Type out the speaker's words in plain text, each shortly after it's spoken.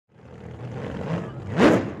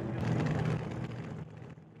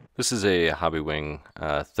This is a Hobbywing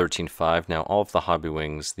 13.5. Now all of the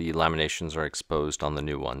Hobbywings, the laminations are exposed on the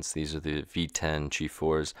new ones. These are the V10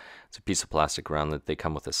 G4s. It's a piece of plastic around that they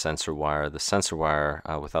come with a sensor wire. The sensor wire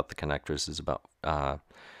without the connectors is about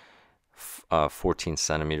 14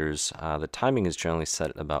 centimeters. The timing is generally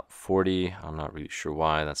set at about 40. I'm not really sure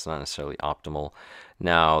why. That's not necessarily optimal.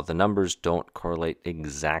 Now the numbers don't correlate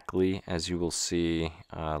exactly, as you will see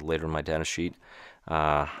later in my data sheet.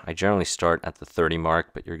 I generally start at the 30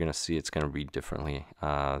 mark, but you're going to see it's going to read differently.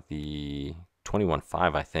 The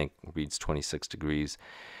 21.5 I think reads 26 degrees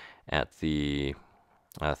at the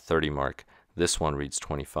 30 mark. This one reads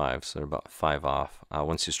 25, so they're about 5 off.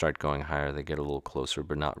 Once you start going higher, they get a little closer,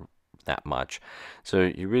 but not that much. So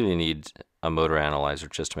you really need a motor analyzer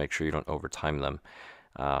just to make sure you don't overtime them.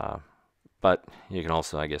 But you can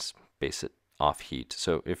also, I guess, base it off heat.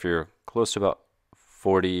 So if you're close to about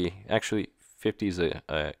 40, actually 50 is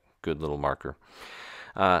a good little marker.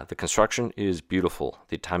 The construction is beautiful.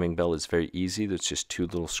 The timing belt is very easy. There's just 2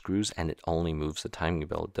 little screws, and it only moves the timing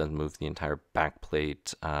belt. It doesn't move the entire back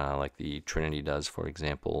plate like the Trinity does, for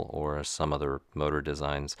example, or some other motor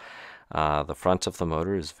designs. The front of the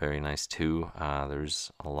motor is very nice too.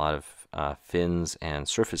 There's a lot of fins and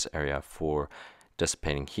surface area for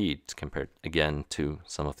dissipating heat compared, again, to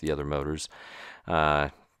some of the other motors.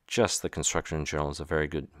 Just the construction in general is a very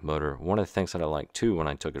good motor. One of the things that I like too when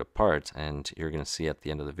I took it apart, and you're going to see at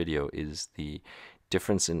the end of the video, is the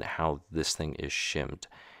difference in how this thing is shimmed.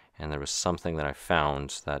 And there was something that I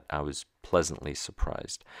found that I was pleasantly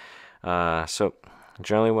surprised. So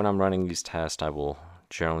generally when I'm running these tests, I will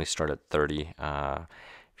generally start at 30.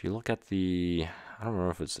 If you look at the, I don't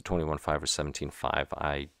remember if it's the 21.5 or 17.5,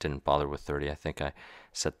 I didn't bother with 30. I think I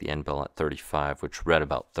set the end bell at 35, which read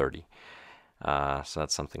about 30. So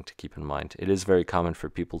that's something to keep in mind. It is very common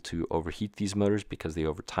for people to overheat these motors because they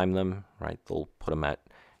overtime them, right? They'll put them at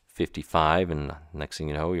 55 and next thing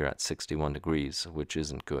you know, you're at 61 degrees, which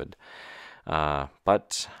isn't good.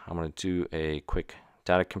 But I'm going to do a quick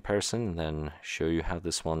data comparison and then show you how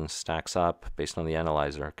this one stacks up based on the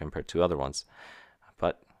analyzer compared to other ones.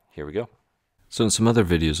 But here we go. So in some other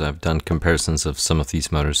videos, I've done comparisons of some of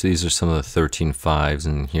these motors. These are some of the 13.5s,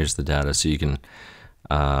 and here's the data. So you can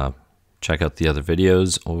check out the other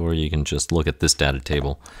videos, or you can just look at this data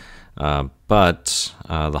table. But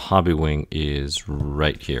the Hobbywing is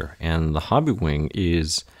right here, and the Hobbywing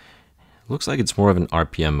looks like it's more of an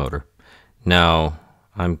RPM motor. Now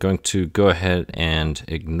I'm going to go ahead and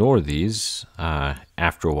ignore these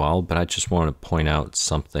after a while, but I just want to point out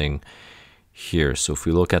something here. So if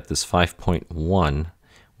we look at this 5.1,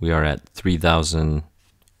 we are at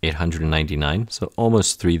 3,899, so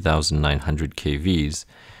almost 3,900 kVs.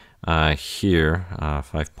 Here,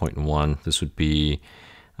 5.1, this would be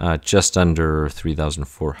just under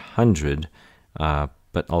 3,400,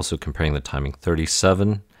 but also comparing the timing,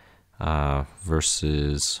 37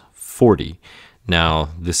 versus 40. Now,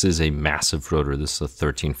 this is a massive rotor. This is a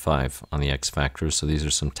 13.5 on the Xfactor, so these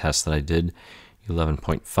are some tests that I did.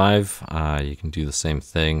 11.5, you can do the same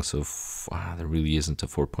thing, so there really isn't a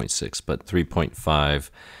 4.6, but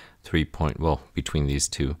 3.5, well, between these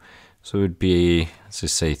two. So it would be, let's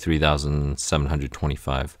just say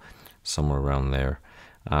 3,725, somewhere around there.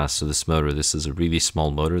 So this motor, this is a really small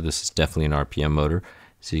motor. This is definitely an RPM motor.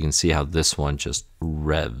 So you can see how this one just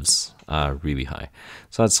revs really high.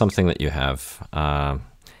 So that's something that you have.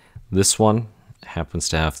 This one happens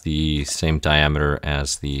to have the same diameter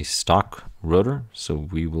as the stock rotor. So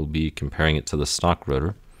we will be comparing it to the stock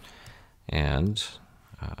rotor. And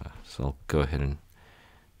so I'll go ahead and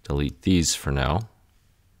delete these for now.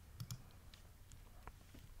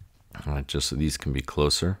 Just so these can be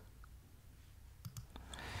closer.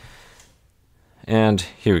 And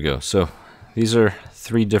here we go. So these are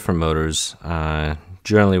 3 different motors.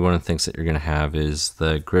 Generally, one of the things that you're going to have is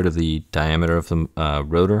the greater the diameter of the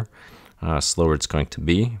rotor, slower it's going to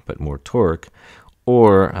be, but more torque.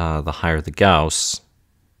 Or the higher the Gauss,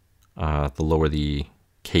 the lower the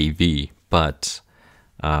kV, but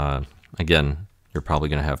again, you're probably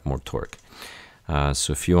going to have more torque.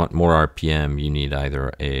 So if you want more RPM, you need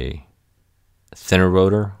either a thinner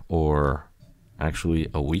rotor or actually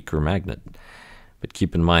a weaker magnet. But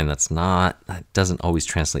keep in mind that doesn't always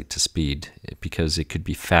translate to speed, because it could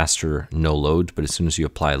be faster, no load, but as soon as you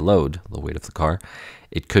apply load, the weight of the car,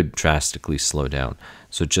 it could drastically slow down.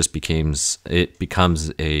 So it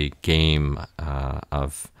becomes a game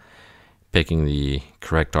of picking the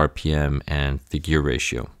correct RPM and the gear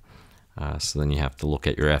ratio. So then you have to look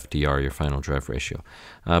at your FDR, your final drive ratio.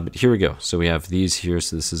 But here we go. So we have these here.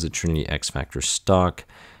 So this is a Trinity Xfactor stock.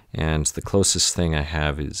 And the closest thing I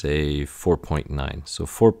have is a 4.9. So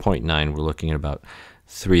 4.9, we're looking at about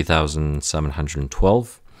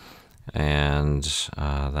 3,712, and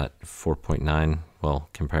that 4.9, well,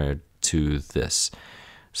 compared to this.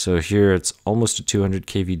 So here it's almost a 200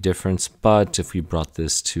 kV difference, but if we brought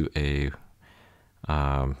this to a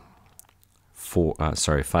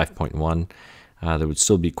 5.1, there would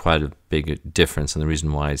still be quite a big difference. And the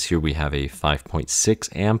reason why is here we have a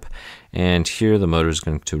 5.6 amp, and here the motor is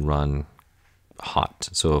going to run hot.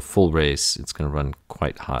 So a full race, it's going to run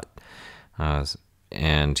quite hot.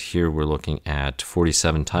 And here we're looking at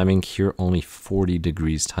 47 timing, here only 40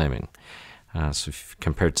 degrees timing. So if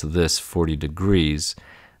compared to this 40 degrees,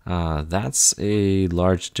 that's a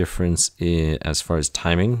large difference as far as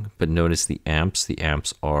timing, but notice the amps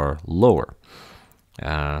are lower.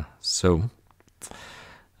 So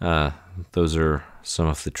those are some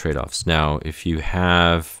of the trade-offs. Now, if you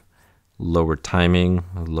have lower timing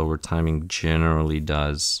generally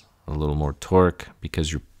does a little more torque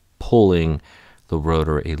because you're pulling the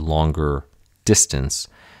rotor a longer distance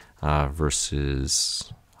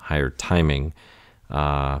versus higher timing.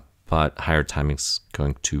 But higher timing is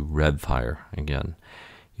going to rev fire. Again,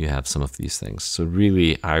 you have some of these things. So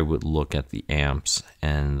really, I would look at the amps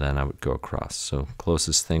and then I would go across. So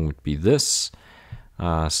closest thing would be this.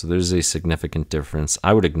 So there's a significant difference.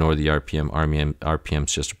 I would ignore the RPM. RPM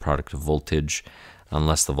is just a product of voltage,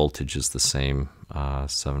 unless the voltage is the same,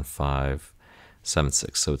 7.5,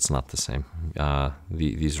 7.6. So it's not the same.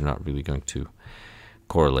 These are not really going to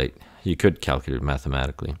correlate. You could calculate it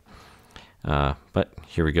mathematically. But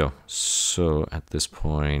here we go. So at this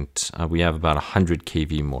point, we have about 100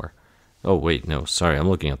 kV more. Oh, wait, no, sorry, I'm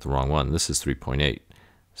looking at the wrong one. This is 3.8.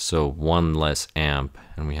 So one less amp,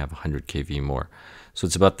 and we have 100 kV more. So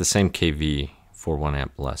it's about the same kV for 1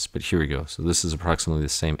 amp less. But here we go. So this is approximately the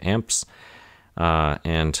same amps,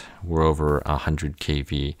 and we're over 100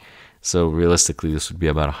 kV. So realistically, this would be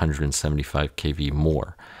about 175 kV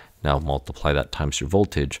more. Now multiply that times your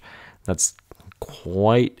voltage. That's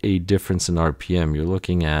quite a difference in RPM. You're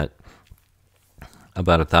looking at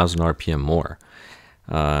about 1,000 RPM more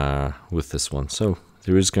with this one. So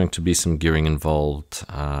there is going to be some gearing involved.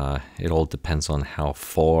 It all depends on how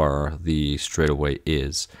far the straightaway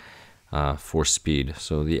is for speed.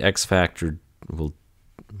 So the Xfactor will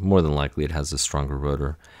more than likely, it has a stronger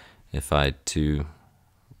rotor. If I had to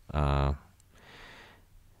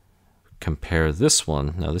compare this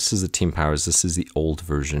one, now this is the Team Powers, this is the old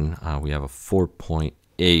version. We have a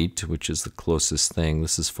 4.8, which is the closest thing.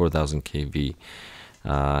 This is 4,000 kV.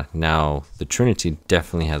 Now the Trinity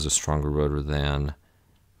definitely has a stronger rotor than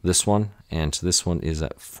this one, and this one is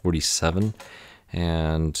at 47,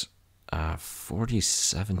 and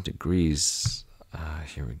 47 degrees.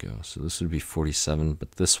 Here we go. So this would be 47,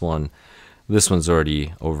 but this one's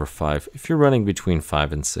already over 5. If you're running between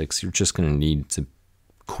 5 and 6, you're just going to need to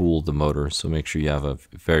cool the motor, so make sure you have a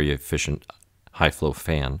very efficient high flow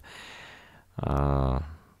fan.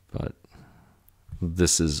 But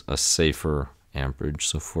this is a safer amperage,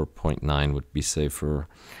 so 4.9 would be safer.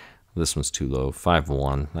 This one's too low.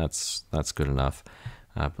 5.1, that's good enough.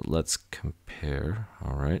 But let's compare.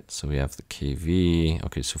 All right, so we have the kV.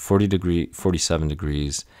 Okay, so 47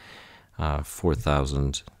 degrees,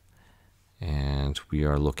 4,000, and we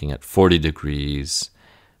are looking at 40 degrees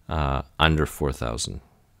under 4,000.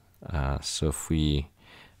 So if we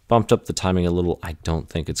bumped up the timing a little, I don't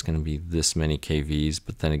think it's going to be this many kVs,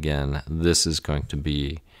 but then again, this is going to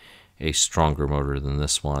be a stronger motor than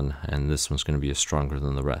this one, and this one's going to be stronger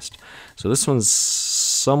than the rest. So this one's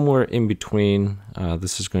somewhere in between.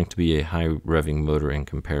 This is going to be a high revving motor in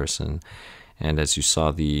comparison, and as you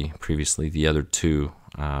saw previously, the other two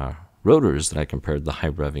rotors that I compared, the high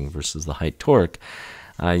revving versus the high torque,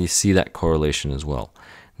 you see that correlation as well.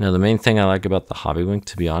 Now the main thing I like about the Hobbywing,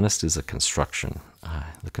 to be honest, is the construction.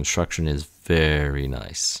 The construction is very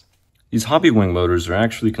nice. These Hobbywing motors are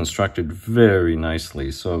actually constructed very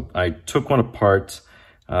nicely. So I took one apart.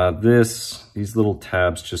 These little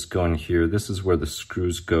tabs just go in here. This is where the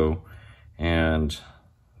screws go, and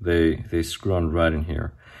they screw on right in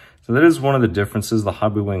here. So that is one of the differences. The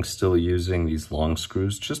Hobbywing's still using these long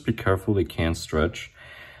screws. Just be careful, they can stretch.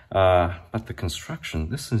 But the construction,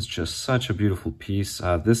 this is just such a beautiful piece.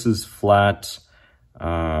 This is flat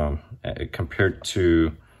compared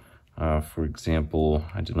to, for example,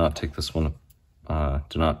 I did not take this one,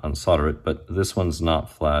 do not unsolder it, but this one's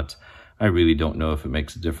not flat. I really don't know if it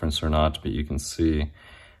makes a difference or not, but you can see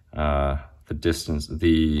the distance,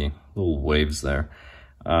 the little waves there.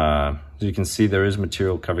 As you can see, there is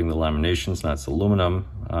material covering the laminations. Now it's aluminum.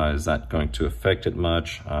 Is that going to affect it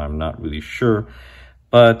much? I'm not really sure.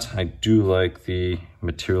 But I do like the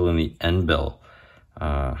material in the end bell.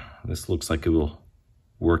 This looks like it will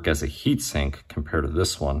work as a heat sink compared to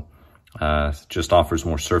this one. It just offers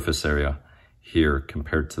more surface area here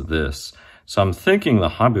compared to this. So I'm thinking the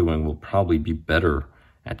Hobbywing will probably be better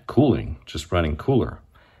at cooling, just running cooler,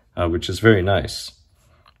 which is very nice.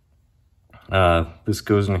 This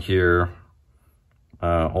goes in here,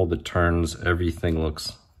 all the turns, everything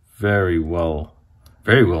looks very well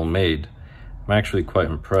made. I'm actually quite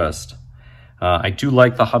impressed. I do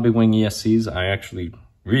like the Hobbywing ESCs. I actually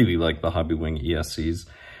really like the Hobbywing ESCs.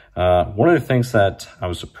 One of the things that I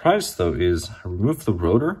was surprised though is I removed the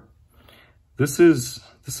rotor. This is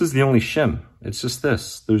the only shim. It's just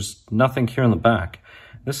this. There's nothing here in the back.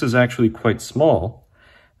 This is actually quite small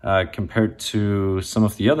compared to some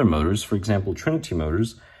of the other motors. For example, Trinity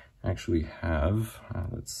motors actually have,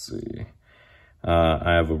 let's see,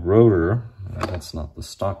 I have a rotor. That's not the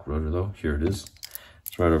stock rotor though. Here it is.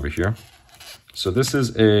 It's right over here. So this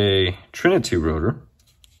is a Trinity rotor.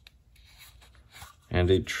 And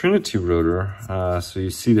a Trinity rotor, so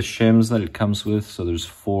you see the shims that it comes with. So there's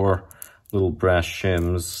 4 little brass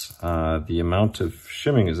shims. The amount of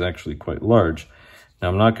shimming is actually quite large. Now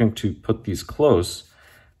I'm not going to put these close,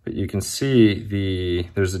 but you can see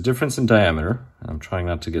there's a difference in diameter. I'm trying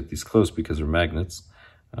not to get these close because they're magnets.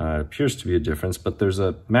 It appears to be a difference, but there's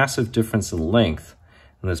a massive difference in length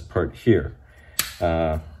in this part here.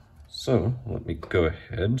 So let me go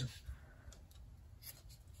ahead.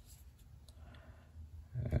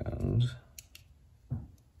 And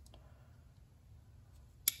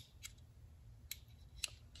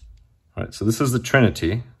all right, so this is the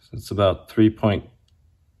Trinity. So it's about 3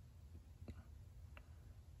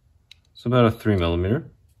 millimeter.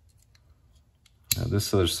 Now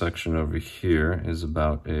this other section over here is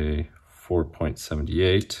about a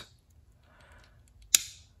 4.78,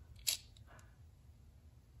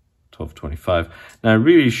 1225. Now I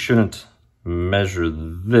really shouldn't measure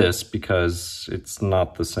this because it's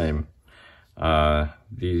not the same. Well,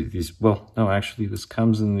 no, actually this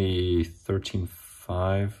comes in the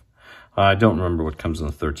 13.5. I don't remember what comes in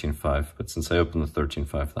the 13.5, but since I opened the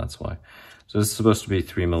 13.5, that's why. So this is supposed to be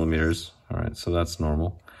 3 millimeters. All right, so that's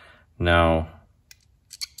normal. Now,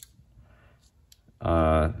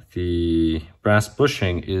 the brass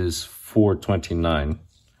bushing is 429,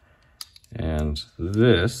 and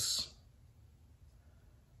this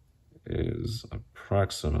is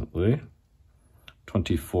approximately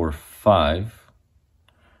 24.5,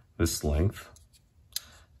 this length.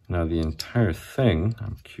 Now the entire thing,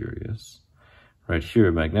 I'm curious, right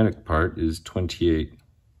here, magnetic part is 28.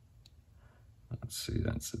 Let's see,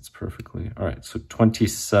 that sits perfectly. All right, so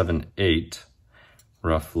 27.8,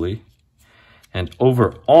 roughly. And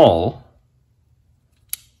overall,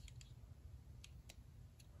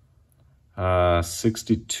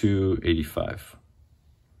 62.85.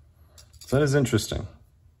 So that is interesting.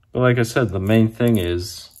 But like I said, the main thing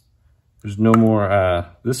is there's no more,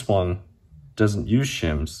 this one doesn't use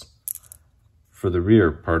shims for the rear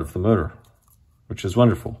part of the motor, which is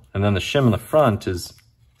wonderful. And then the shim in the front is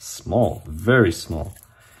small, very small.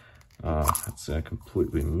 Let's see, I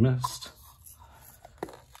completely missed.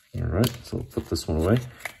 All right, so I'll put this one away.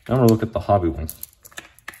 Now I'm gonna look at the Hobbywing.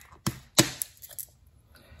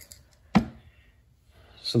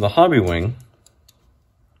 So the Hobbywing,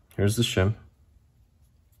 here's the shim.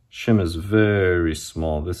 Shim is very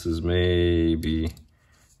small. This is maybe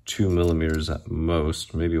 2 millimeters at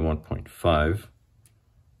most, maybe 1.5.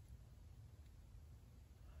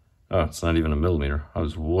 Oh, it's not even a millimeter. I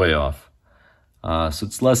was way off. So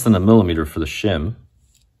it's less than a millimeter for the shim.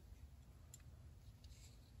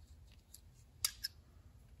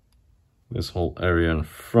 This whole area in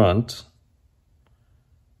front,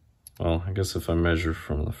 well, I guess if I measure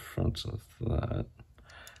from the front of that,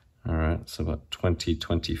 all right, it's about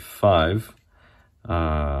 20-25.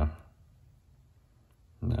 Now,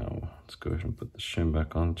 let's go ahead and put the shim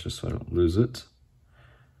back on just so I don't lose it.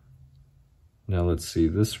 Now let's see,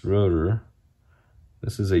 this rotor,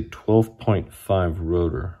 this is a 12.5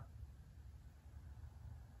 rotor.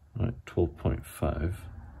 All right, 12.5.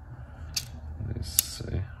 Let's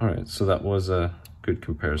see. All right, so that was a good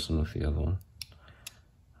comparison with the other one.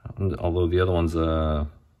 Although the other one's a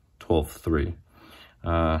 12.3.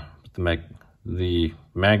 The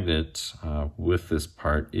magnet with this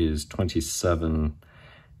part is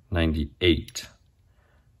 27.98.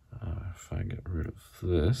 If I get rid of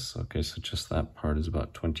this, okay, so just that part is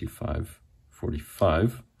about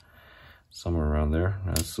 25.45, somewhere around there.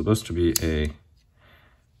 Now it's supposed to be a,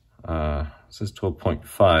 it says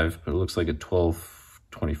 12.5, but it looks like a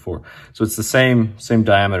 12.24. So it's the same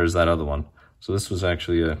diameter as that other one. So this was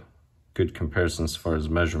actually a good comparison as far as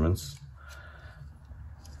measurements.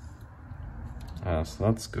 So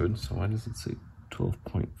that's good. So why does it say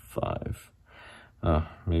 12.5.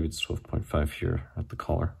 Maybe it's 12.5 here at the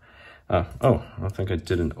collar. Oh, I think I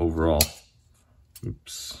did an overall.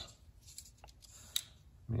 Oops.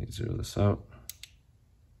 Let me zero this out.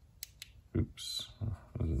 Oops,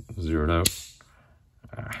 zeroed out.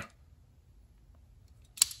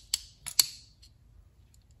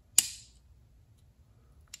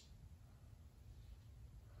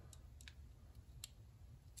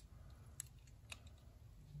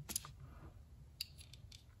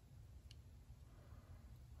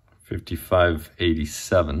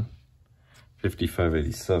 5587.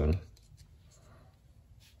 5587.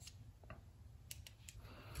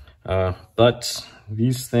 But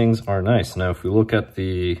these things are nice. Now, if we look at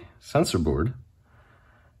the sensor board,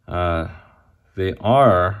 they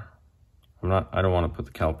are, I don't want to put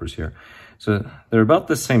the calipers here. So they're about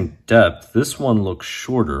the same depth. This one looks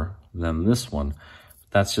shorter than this one.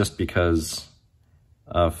 That's just because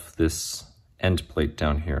of this end plate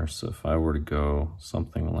down here. So if I were to go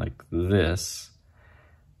something like this,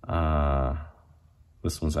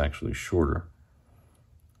 this one's actually shorter.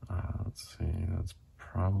 Let's see, that's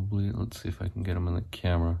probably, let's see if I can get them in the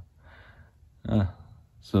camera.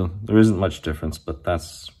 So there isn't much difference, but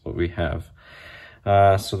that's what we have.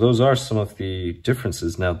 So those are some of the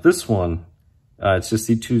differences. Now this one, it's just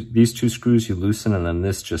these two screws you loosen, and then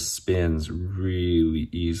this just spins really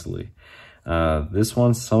easily. This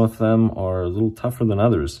one, some of them are a little tougher than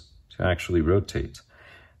others to actually rotate,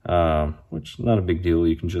 which is not a big deal.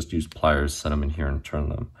 You can just use pliers, set them in here and turn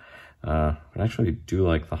them. I actually do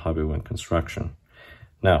like the Hobbywig construction.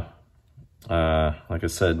 Now, like I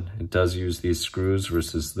said, it does use these screws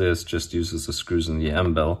versus this just uses the screws in the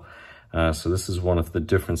M-bell. So this is one of the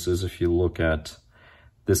differences. If you look at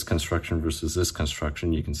this construction versus this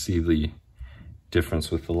construction, you can see the difference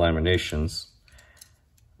with the laminations.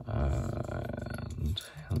 And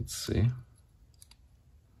let's see.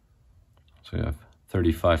 So we have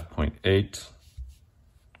 35.8,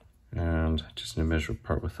 and I just need to measure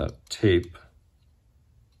apart without tape.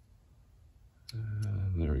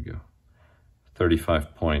 There we go.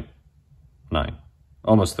 35.9,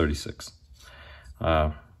 almost 36.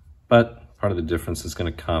 But part of the difference is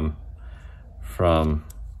going to come from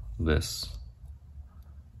this.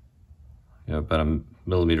 You know, about 1.70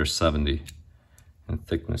 millimeters in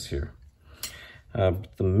thickness here.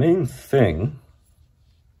 But the main thing,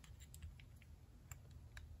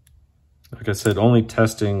 like I said, only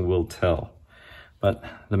testing will tell. But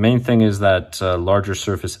the main thing is that larger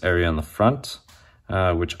surface area on the front,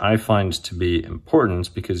 which I find to be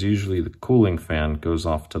important because usually the cooling fan goes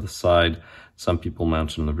off to the side. Some people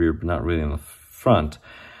mount it in the rear, but not really in the front.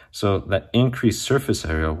 So that increased surface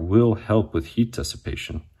area will help with heat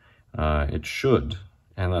dissipation. It should,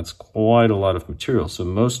 and that's quite a lot of material. So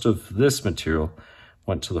most of this material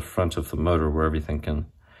went to the front of the motor where everything can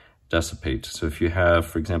dissipate. So if you have,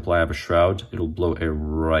 for example, I have a shroud, it'll blow air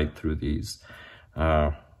right through these,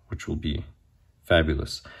 which will be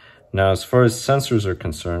fabulous. Now, as far as sensors are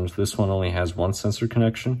concerned, this one only has one sensor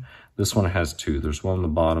connection. This one has two. There's one on the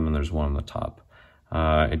bottom and there's one on the top.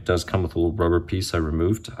 It does come with a little rubber piece I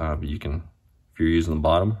removed, but you can, if you're using the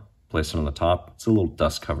bottom, place it on the top. It's a little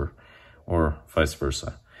dust cover, or vice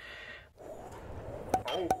versa.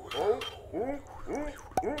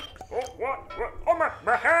 What? Oh,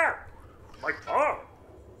 my hair! My arm!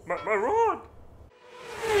 My rod!